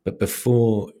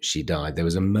before she died, there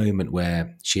was a moment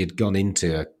where she had gone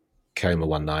into a coma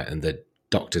one night, and the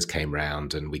doctors came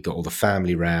round, and we got all the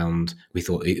family round. We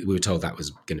were told that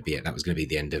was going to be it. That was going to be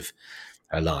the end of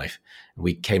her life. And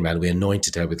we came round, we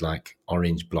anointed her with like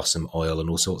orange blossom oil and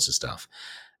all sorts of stuff.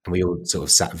 And we all sort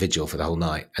of sat vigil for the whole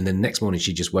night. And then the next morning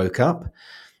she just woke up,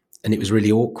 and it was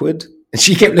really awkward. And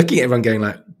she kept looking at everyone going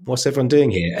like, what's everyone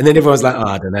doing here? And then everyone was like,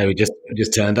 I don't know, we just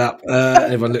turned up.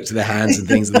 And everyone looked at their hands and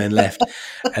things and then left.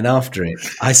 And after it,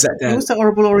 I sat down. What's that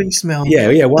horrible orange smell?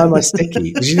 Yeah. Why am I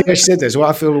sticky? She said this. Well,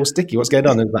 I feel all sticky. What's going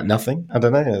on? And it was like, nothing. I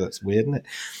don't know. That's weird, isn't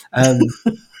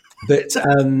it?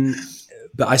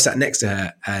 But I sat next to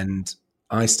her and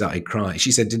I started crying.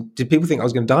 She said, did people think I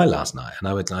was going to die last night? And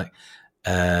I was like,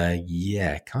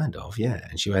 yeah, kind of, yeah.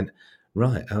 And she went,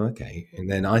 right, oh, okay.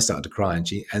 And then I started to cry,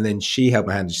 and then she held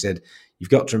my hand and she said, you've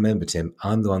got to remember, Tim,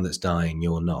 I'm the one that's dying,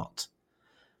 you're not.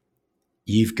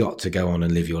 You've got to go on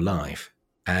and live your life.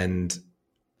 And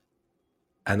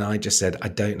I just said, I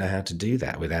don't know how to do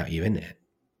that without you in it.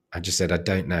 I just said, I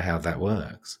don't know how that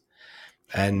works.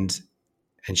 And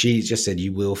she just said,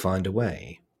 you will find a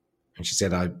way. And she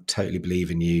said, I totally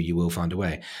believe in you, you will find a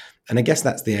way. And I guess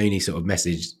that's the only sort of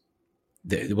message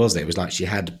that it was there. It was like she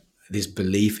had this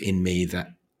belief in me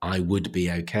that I would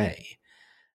be okay.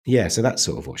 Yeah, so that's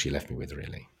sort of what she left me with,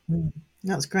 really.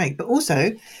 That's great. But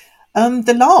also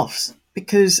the laughs,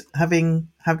 because having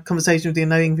had conversations with you,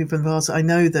 knowing people in the past, I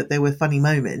know that there were funny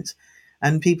moments,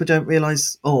 and people don't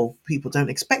realise, or people don't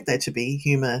expect there to be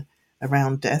humour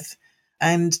around death.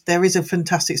 And there is a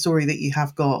fantastic story that you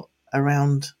have got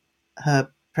around her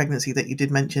pregnancy that you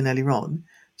did mention earlier on.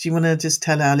 Do you want to just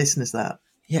tell our listeners that?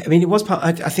 Yeah, I mean, it was part.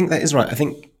 I think that is right. I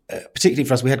think particularly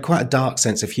for us, we had quite a dark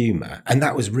sense of humour, and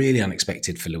that was really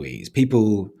unexpected for Louise.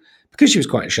 People, because she was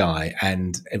quite shy,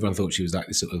 and everyone thought she was like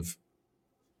this sort of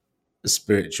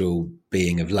spiritual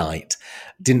being of light,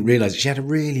 didn't realise that she had a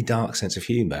really dark sense of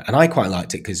humour, and I quite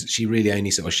liked it because she really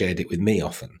only sort of shared it with me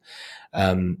often,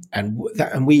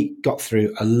 and we got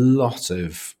through a lot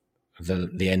of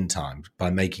the end times by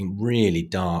making really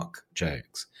dark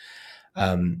jokes,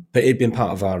 but it'd been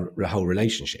part of our whole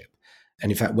relationship,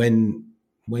 and in fact, when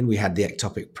we had the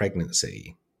ectopic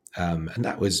pregnancy, and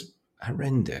that was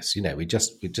horrendous, we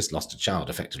just lost a child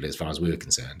effectively as far as we were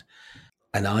concerned.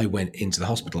 And I went into the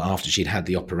hospital after she'd had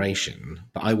the operation,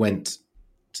 but I went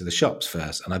to the shops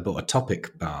first and I bought a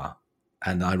Topic bar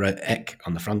and I wrote Ec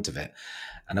on the front of it.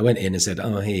 And I went in and said,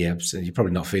 "Oh, here, so you're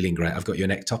probably not feeling great. I've got you an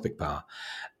Ectopic bar."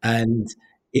 And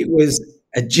it was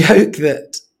a joke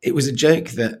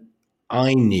that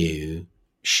I knew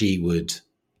she would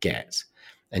get.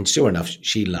 And sure enough,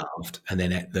 she laughed and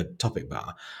then ate the Topic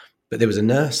bar. But there was a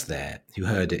nurse there who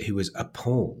heard it who was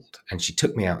appalled, and she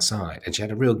took me outside and she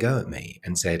had a real go at me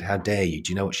and said, "How dare you?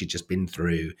 Do you know what she'd just been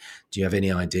through? Do you have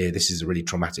any idea this is a really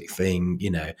traumatic thing?"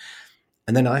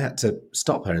 And then I had to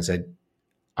stop her and said,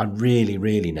 "I really,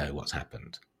 really know what's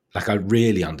happened. Like, I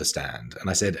really understand." And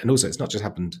I said, "And also, it's not just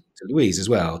happened to Louise as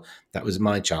well. That was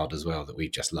my child as well that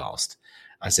we've just lost."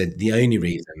 I said, "The only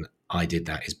reason I did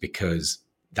that is because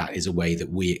that is a way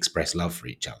that we express love for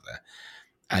each other.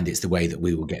 And it's the way that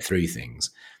we will get through things."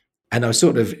 And I was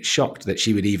sort of shocked that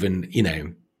she would even,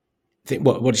 think,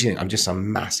 what do you think? I'm just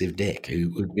some massive dick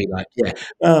who would be like, "Yeah,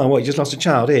 oh, what, you just lost a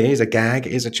child? Here's a gag,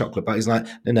 here's a chocolate bar." He's like,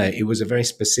 no, it was a very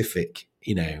specific,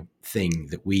 thing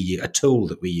a tool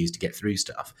that we use to get through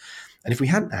stuff. And if we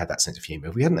hadn't had that sense of humor,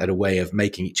 if we hadn't had a way of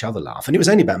making each other laugh, and it was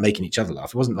only about making each other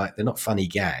laugh, it wasn't like, they're not funny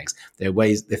gags. They're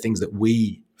things that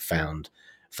we found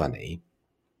funny.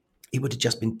 It would have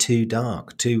just been too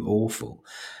dark, too awful.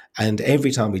 And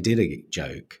every time we did a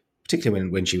joke, particularly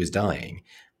when she was dying,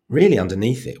 really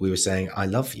underneath it, we were saying, "I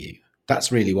love you."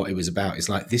 That's really what it was about. It's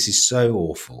like, this is so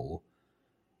awful,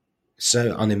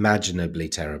 so unimaginably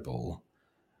terrible,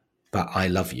 but I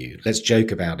love you. Let's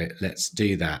joke about it. Let's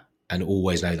do that. And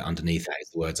always know that underneath that is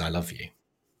the words, "I love you."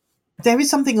 There is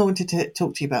something I wanted to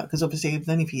talk to you about, because obviously I've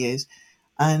known you for years,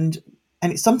 and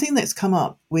it's something that's come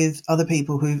up with other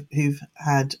people who've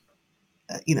had,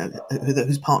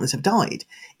 whose partners have died,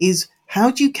 is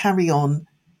how do you carry on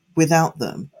without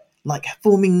them, like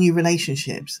forming new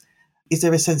relationships? Is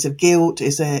there a sense of guilt?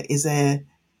 Is there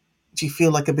do you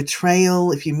feel like a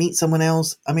betrayal if you meet someone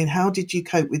else? I mean, how did you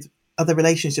cope with other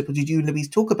relationships, or did you and Louise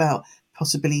talk about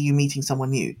possibly you meeting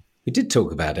someone new? We did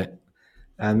talk about it.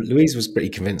 Louise was pretty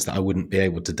convinced that I wouldn't be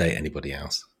able to date anybody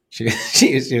else. She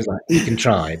was like, "You can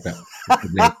try, but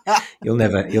you'll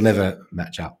never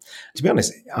match up." To be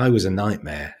honest, I was a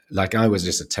nightmare. Like, I was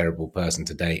just a terrible person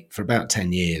to date. For about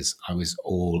 10 years, I was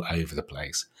all over the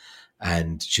place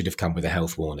and should have come with a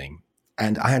health warning.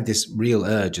 And I had this real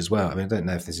urge as well. I mean, I don't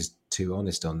know if this is too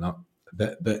honest or not,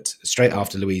 but straight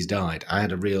after Louise died, I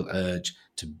had a real urge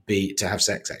to have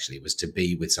sex. Actually, it was to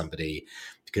be with somebody,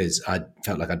 because I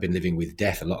felt like I'd been living with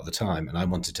death a lot of the time, and I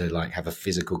wanted to like have a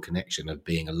physical connection of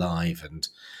being alive and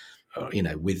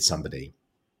with somebody.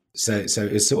 So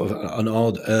it was sort of an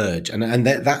odd urge, and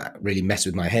that really messed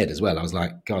with my head as well. I was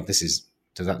like, God,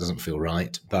 that doesn't feel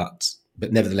right, but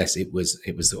nevertheless, it was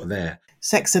sort of there.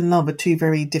 Sex and love are two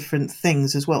very different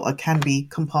things as well. It can be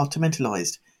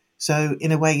compartmentalized. So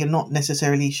in a way, you're not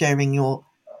necessarily sharing your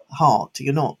heart.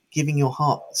 You're not giving your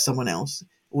heart to someone else.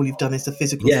 All you've done is the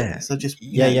physical thing. So just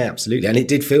yeah, absolutely. And it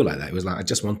did feel like that. It was like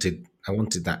I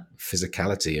wanted that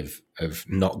physicality of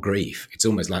not grief. It's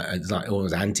almost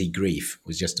anti-grief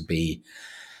was just to be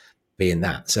in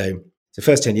that. So the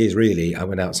first 10 years, really, I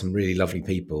went out with some really lovely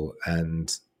people,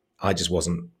 and I just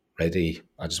wasn't ready.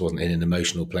 I just wasn't in an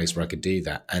emotional place where I could do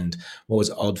that. And what was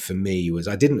odd for me was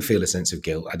I didn't feel a sense of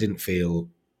guilt. I didn't feel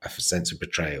a sense of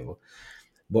betrayal.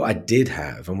 What I did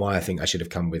have, and why I think I should have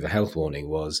come with a health warning,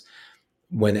 was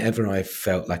whenever I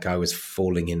felt like I was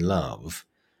falling in love,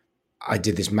 I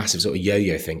did this massive sort of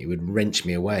yo-yo thing. It would wrench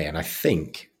me away. And I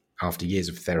think after years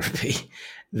of therapy,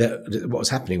 that what was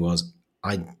happening was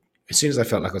as soon as I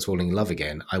felt like I was falling in love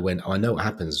again, I went, "Oh, I know what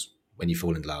happens when you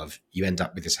fall in love. You end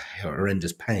up with this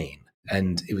horrendous pain."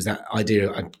 And it was that idea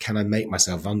of, can I make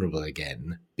myself vulnerable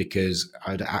again? Because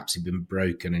I'd absolutely been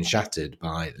broken and shattered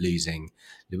by losing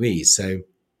Louise. So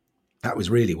that was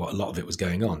really what a lot of it was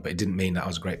going on. But it didn't mean that I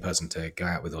was a great person to go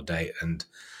out with or date. And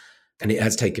it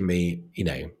has taken me,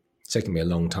 it's taken me a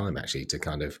long time actually to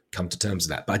kind of come to terms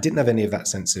with that. But I didn't have any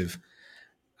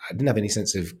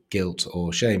sense of guilt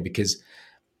or shame, because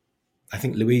I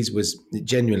think Louise was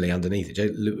genuinely underneath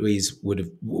it. Louise would have,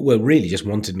 well, really just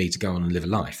wanted me to go on and live a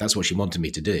life. That's what she wanted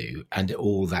me to do. And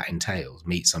all that entails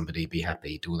meet somebody, be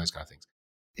happy, do all those kind of things.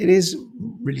 It is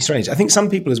really strange. I think some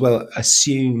people as well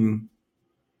assume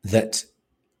that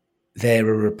they're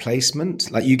a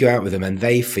replacement. Like you go out with them and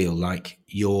they feel like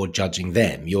you're judging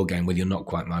them. You're going, well, you're not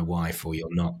quite my wife, or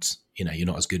you're not, you're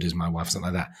not as good as my wife,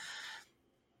 something like that.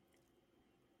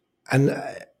 And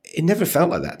it never felt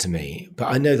like that to me. But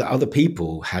I know that other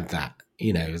people had that.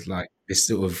 It's like this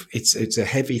sort of, it's a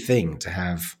heavy thing to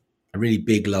have a really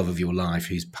big love of your life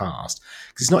who's passed.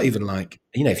 Because it's not even like,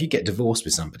 if you get divorced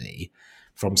with somebody,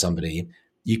 from somebody,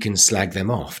 you can slag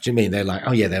them off. Do you mean they're like,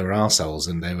 oh yeah, they were arseholes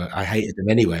and I hated them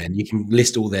anyway. And you can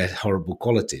list all their horrible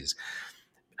qualities.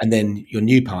 And then your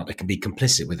new partner can be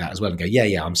complicit with that as well and go,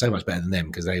 yeah, I'm so much better than them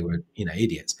because they were,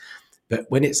 idiots. But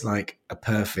when it's like a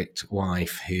perfect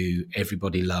wife who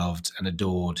everybody loved and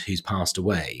adored, who's passed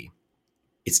away,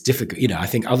 it's difficult. I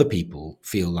think other people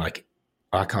feel like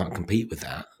I can't compete with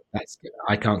that.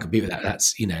 I can't compete with that.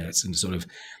 That's, that's some sort of,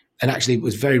 and actually it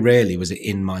was very rarely was it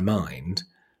in my mind,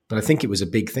 but I think it was a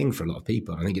big thing for a lot of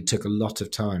people. I think it took a lot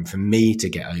of time for me to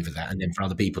get over that, and then for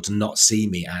other people to not see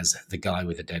me as the guy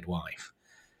with a dead wife.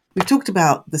 We've talked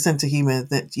about the sense of humour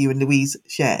that you and Louise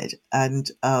shared,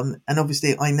 and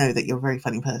obviously I know that you're a very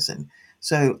funny person.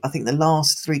 So I think the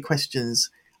last three questions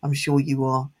I'm sure you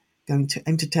are going to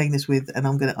entertain us with, and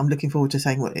I'm looking forward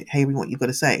to hearing what you've got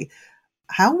to say.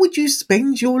 How would you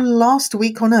spend your last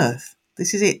week on Earth?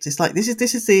 This is it. It's like this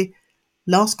is the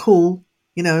last call.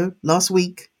 Last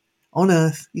week on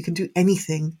Earth. You can do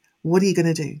anything. What are you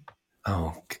going to do?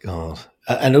 Oh God.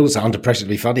 And also under pressure to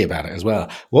be funny about it as well.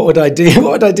 What would I do?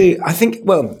 What would I do? I think,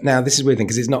 well, now this is a weird thing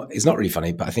because it's not really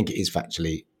funny, but I think it is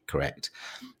factually correct.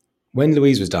 When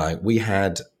Louise was dying, we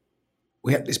had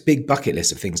this big bucket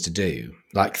list of things to do,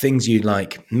 like things you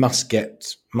must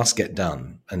get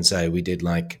done. And so we did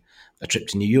like a trip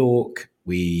to New York.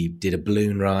 We did a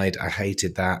balloon ride. I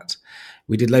hated that.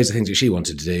 We did loads of things that she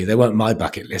wanted to do. They weren't my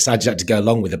bucket list. I just had to go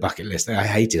along with the bucket list. I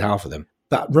hated half of them.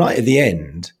 But right at the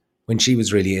end, when she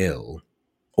was really ill,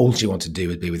 all she wanted to do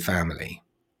was be with family.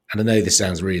 And I know this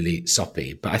sounds really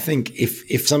soppy, but I think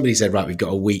if somebody said, right, we've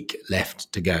got a week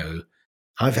left to go,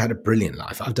 I've had a brilliant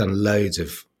life. I've done loads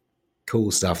of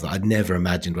cool stuff that I'd never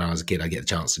imagined when I was a kid I'd get the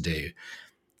chance to do.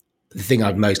 The thing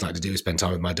I'd most like to do is spend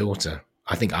time with my daughter.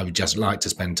 I think I would just like to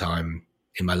spend time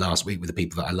in my last week with the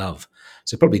people that I love.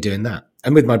 So probably doing that.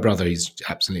 And with my brother, he's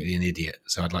absolutely an idiot.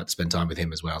 So I'd like to spend time with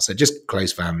him as well. So just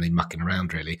close family, mucking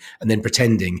around really. And then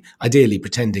ideally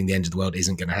pretending the end of the world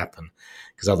isn't going to happen.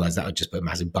 Because otherwise that would just put a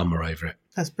massive bummer over it.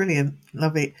 That's brilliant.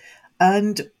 Love it.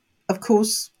 And of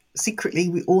course, secretly,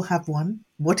 we all have one.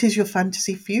 What is your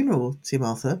fantasy funeral, Tim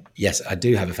Arthur? Yes, I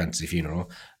do have a fantasy funeral.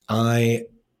 I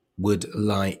would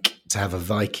like to have a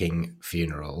Viking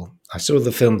funeral. I saw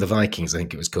the film The Vikings, I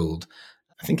think it was called.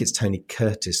 I think it's Tony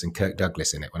Curtis and Kirk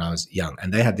Douglas in it when I was young.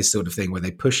 And they had this sort of thing where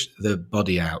they push the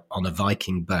body out on a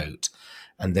Viking boat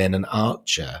and then an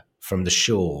archer from the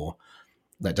shore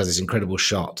that does this incredible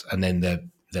shot. And then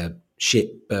the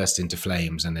ship bursts into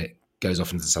flames and it goes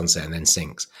off into the sunset and then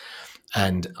sinks.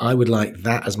 And I would like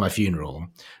that as my funeral,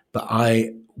 but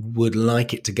I would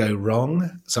like it to go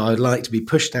wrong. So I'd like to be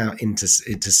pushed out into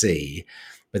sea,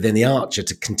 but then the archer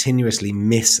to continuously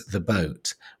miss the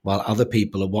boat while other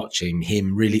people are watching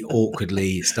him really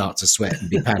awkwardly start to sweat and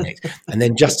be panicked. And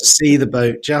then just to see the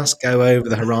boat just go over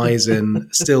the horizon,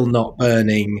 still not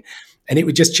burning. And it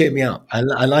would just cheer me up.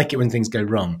 I like it when things go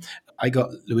wrong. I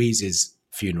got Louise's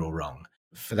funeral wrong.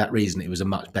 For that reason, it was a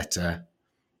much better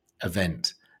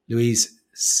event. Louise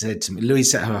set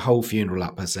her whole funeral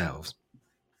up herself.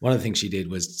 One of the things she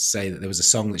did was say that there was a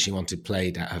song that she wanted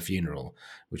played at her funeral,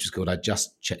 which was called I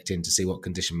Just Checked In to See What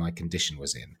Condition My Condition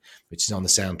Was In, which is on the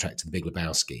soundtrack to The Big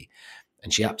Lebowski.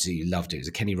 And she absolutely loved it. It was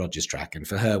a Kenny Rogers track. And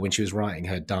for her, when she was writing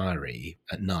her diary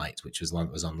at night, which was the one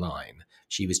that was online,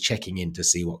 she was checking in to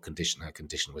see what condition her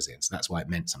condition was in. So that's why it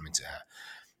meant something to her.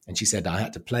 And she said, I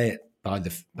had to play it by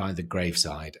the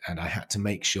graveside, and I had to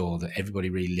make sure that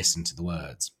everybody really listened to the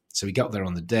words. So we got there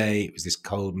on the day. It was this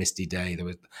cold, misty day.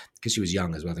 Because she was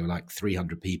young as well, there were like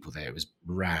 300 people there. It was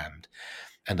rammed.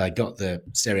 And I got the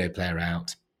stereo player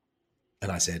out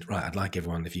and I said, right, I'd like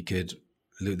everyone, if you could,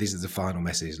 this is the final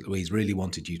message Louise really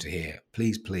wanted you to hear.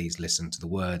 Please, please listen to the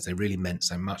words. They really meant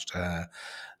so much to her.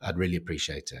 I'd really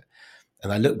appreciate it.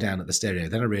 And I looked down at the stereo.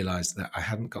 Then I realized that I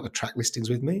hadn't got the track listings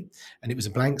with me. And it was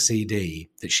a blank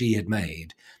CD that she had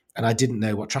made. And I didn't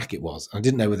know what track it was. I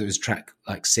didn't know whether it was track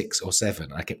like 6 or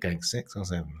 7. I kept going 6 or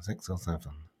 7, 6 or 7.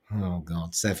 Oh,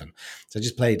 God, 7. So I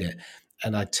just played it.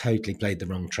 And I totally played the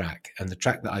wrong track. And the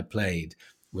track that I played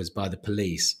was by the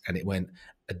Police, and it went,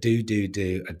 a do,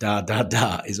 a da, da,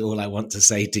 da is all I want to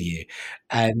say to you.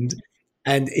 And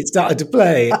it started to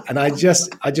play, and I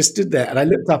just stood there and I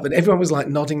looked up and everyone was like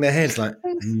nodding their heads like,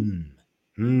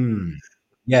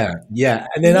 yeah.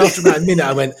 And then after about a minute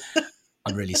I went,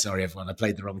 I'm really sorry, everyone. I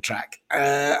played the wrong track.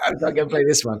 I'm not going to play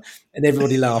this one. And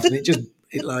everybody laughed. And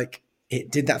it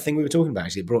did that thing we were talking about.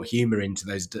 Actually, it brought humour into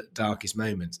those darkest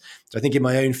moments. So I think in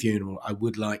my own funeral, I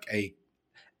would like a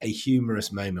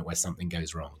humorous moment where something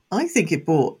goes wrong. I think it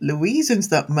brought Louise into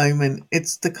that moment.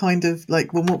 It's the kind of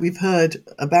like when what we've heard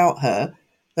about her,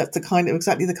 that's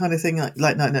exactly the kind of thing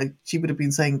like no, she would have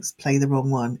been saying, play the wrong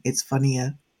one. It's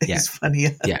funnier. It's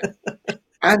funnier. Yeah.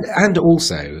 And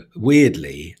also,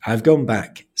 weirdly, I've gone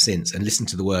back since and listened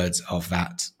to the words of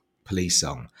that Police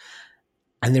song.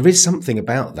 And there is something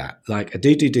about that. Like a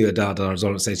do, a da, da is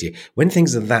all it says to you. When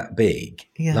things are that big,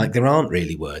 like there aren't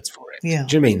really words for it. Yeah.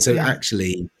 Do you know what I mean? So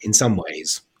actually, in some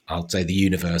ways, I'll say the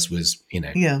universe was,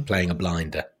 playing a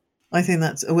blinder. I think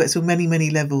it's on many,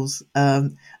 many levels.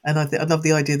 And I love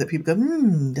the idea that people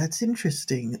go, that's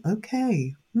interesting.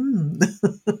 Okay.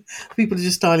 People are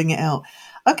just styling it out.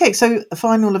 Okay, so the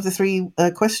final of the three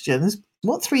questions.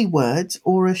 What 3 words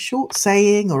or a short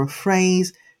saying or a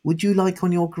phrase would you like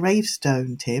on your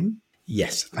gravestone, Tim?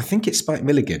 Yes, I think it's Spike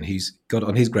Milligan who's got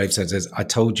on his gravestone says, I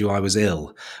told you I was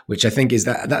ill, which I think is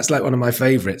that's like one of my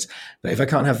favourites. But if I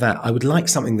can't have that, I would like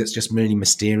something that's just really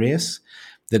mysterious,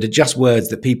 that are just words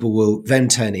that people will then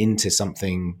turn into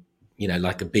something,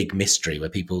 like a big mystery where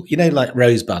people, like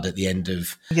Rosebud at the end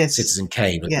of Citizen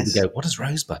Kane, where people go, what does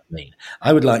Rosebud mean?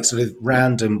 I would like sort of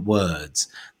random words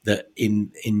that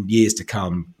in years to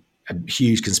come, a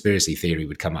huge conspiracy theory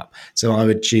would come up. So I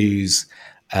would choose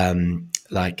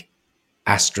like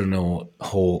astronaut,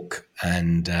 hawk,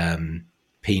 and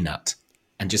peanut,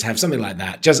 and just have something like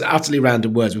that, just utterly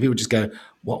random words where people just go,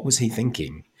 what was he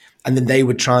thinking? And then they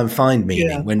would try and find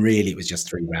meaning when really it was just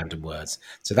 3 random words.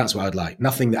 So that's what I'd like.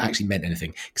 Nothing that actually meant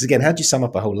anything. Because again, how do you sum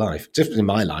up a whole life? Just in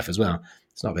my life as well.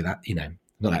 It's not that,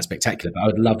 not that spectacular, but I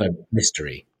would love a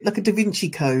mystery. Like a Da Vinci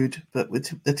Code, but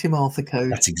with the Tim Arthur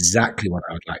code. That's exactly what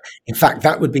I would like. In fact,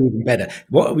 that would be even better.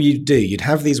 What would you do? You'd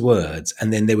have these words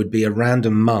and then there would be a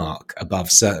random mark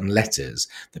above certain letters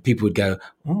that people would go,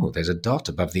 oh, there's a dot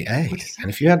above the A. And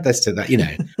if you add this to that,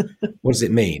 what does it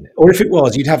mean? Or if it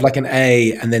was, you'd have like an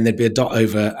A and then there'd be a dot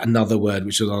over another word,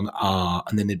 which was on R,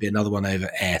 and then there'd be another one over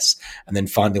S, and then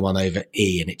finally one over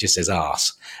E, and it just says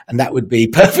arse. And that would be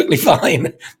perfectly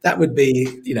fine. That would be,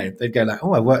 they'd go like,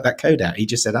 oh, I worked that code out. He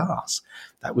just said arse.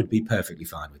 That would be perfectly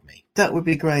fine with me. That would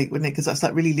be great, wouldn't it? Because that's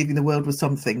like really leaving the world with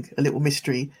something, a little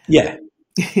mystery. Yeah.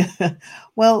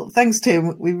 Well, thanks,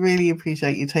 Tim. We really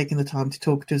appreciate you taking the time to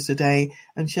talk to us today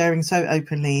and sharing so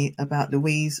openly about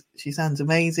Louise. She sounds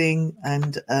amazing,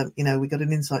 and we got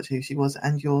an insight to who she was,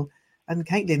 and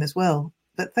Caitlin as well.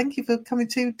 But thank you for coming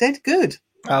to Dead Good.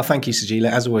 Oh, thank you,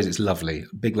 Sajila. As always, it's lovely.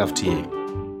 Big love to you.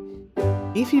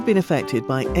 If you've been affected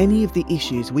by any of the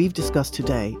issues we've discussed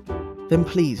today, then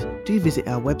please do visit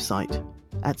our website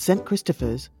at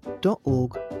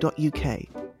stchristopher's.org.uk,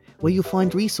 where you'll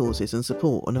find resources and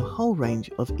support on a whole range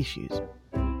of issues.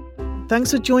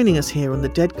 Thanks for joining us here on the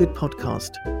Dead Good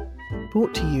podcast,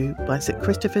 brought to you by St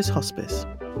Christopher's Hospice.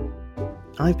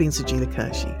 I've been Sajila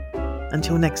Kershi.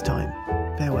 Until next time.